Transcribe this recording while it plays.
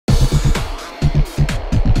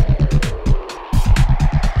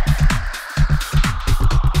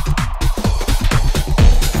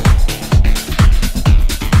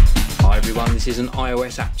is an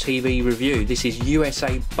iOS app TV review. This is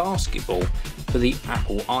USA Basketball for the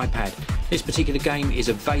Apple iPad. This particular game is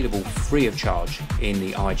available free of charge in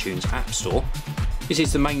the iTunes App Store. This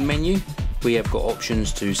is the main menu. We have got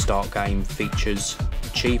options to start game, features,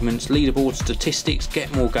 achievements, leaderboard, statistics,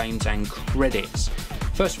 get more games and credits.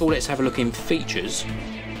 First of all, let's have a look in features.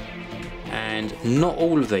 And not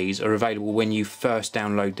all of these are available when you first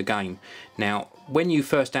download the game. Now, when you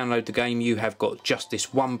first download the game, you have got just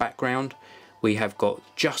this one background. We have got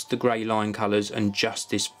just the grey line colours and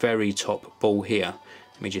just this very top ball here.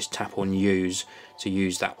 Let me just tap on use to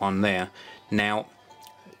use that one there. Now,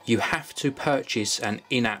 you have to purchase an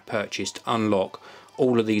in-app purchase to unlock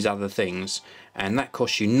all of these other things, and that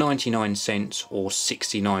costs you 99 cents or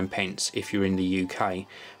 69 pence if you're in the UK.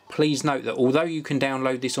 Please note that although you can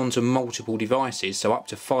download this onto multiple devices, so up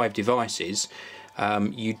to 5 devices,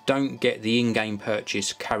 you don't get the in-game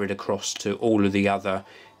purchase carried across to all of the other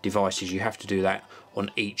devices. You have to do that on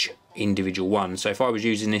each individual one. So if I was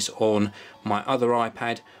using this on my other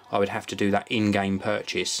iPad, I would have to do that in-game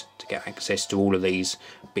purchase to get access to all of these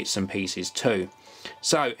bits and pieces too.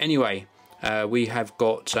 So anyway, we have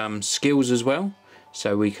got skills as well.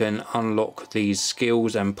 So we can unlock these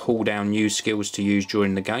skills and pull down new skills to use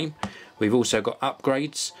during the game. We've also got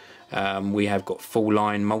upgrades. We have got full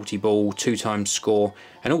line, multi-ball, 2x score,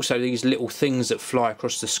 and also these little things that fly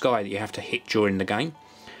across the sky that you have to hit during the game.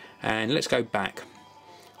 And let's go back.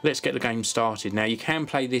 Let's get the game started. Now you can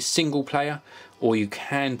play this single player or you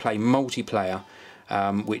can play multiplayer,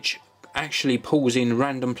 which actually pulls in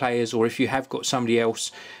random players, or if you have got somebody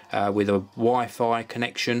else with a Wi-Fi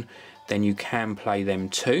connection, then you can play them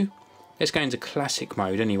too. Let's go into classic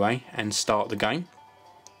mode anyway and start the game.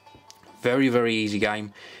 Very, very easy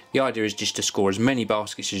game. The idea is just to score as many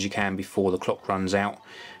baskets as you can before the clock runs out.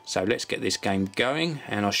 So let's get this game going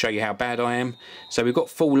and I'll show you how bad I am. So we've got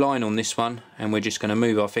full line on this one and we're just going to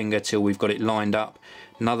move our finger till we've got it lined up.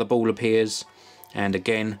 Another ball appears and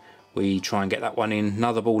again we try and get that one in.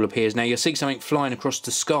 Another ball appears. Now you'll see something flying across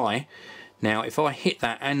the sky. Now if I hit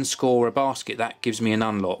that and score a basket, that gives me an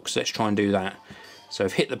unlock. So let's try and do that. So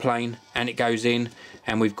I've hit the plane and it goes in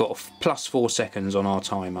and we've got plus 4 seconds on our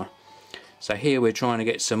timer. So here we're trying to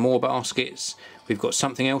get some more baskets. We've got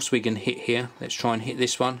something else we can hit here. Let's try and hit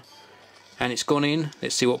this one. And it's gone in.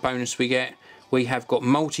 Let's see what bonus we get. We have got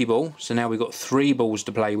multi-ball, so now we've got 3 balls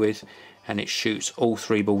to play with and it shoots all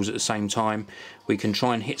 3 balls at the same time. We can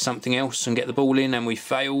try and hit something else and get the ball in, and we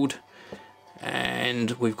failed.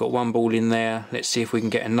 And we've got 1 ball in there. Let's see if we can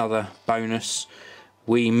get another bonus.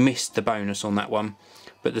 We missed the bonus on that one.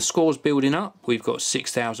 But the score's building up. We've got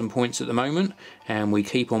 6,000 points at the moment and we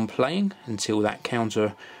keep on playing until that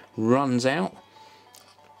counter runs out.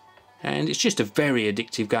 And it's just a very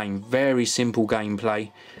addictive game, very simple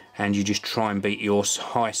gameplay, and you just try and beat your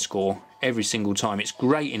high score every single time. It's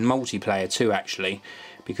great in multiplayer too actually,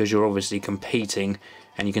 because you're obviously competing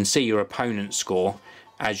and you can see your opponent's score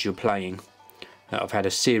as you're playing. I've had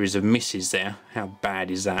a series of misses there. How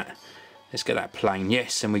bad is that? Let's get that plane.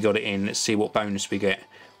 Yes, and we got it in. Let's see what bonus we get.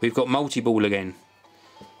 We've got multi-ball again.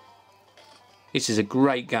 This is a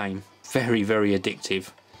great game. Very, very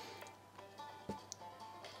addictive.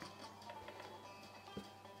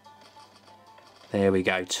 There we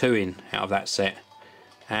go. 2 in out of that set.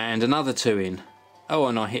 And another 2 in. Oh,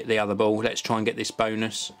 and I hit the other ball. Let's try and get this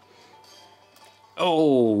bonus.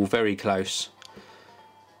 Oh, very close.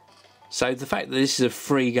 So the fact that this is a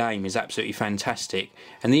free game is absolutely fantastic,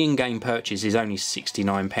 and the in-game purchase is only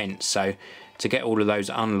 69 pence, so to get all of those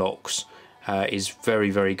unlocks is very,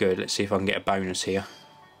 very good. Let's see if I can get a bonus here.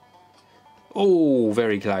 Oh,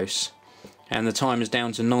 very close. And the time is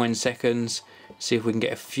down to 9 seconds. See if we can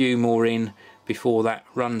get a few more in before that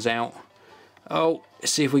runs out. Oh,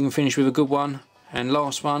 let's see if we can finish with a good one. And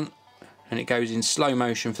last one, and it goes in slow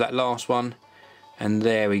motion for that last one, and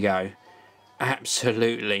there we go.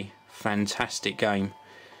 Absolutely fantastic game,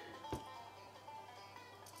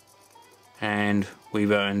 and we've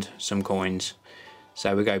earned some coins.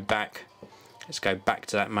 So we go back. Let's go back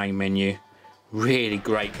to that main menu. Really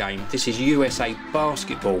great game. This is USA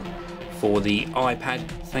Basketball for the iPad.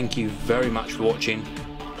 Thank you very much for watching.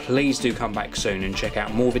 Please do come back soon and check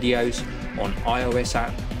out more videos on iOS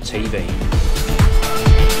App TV.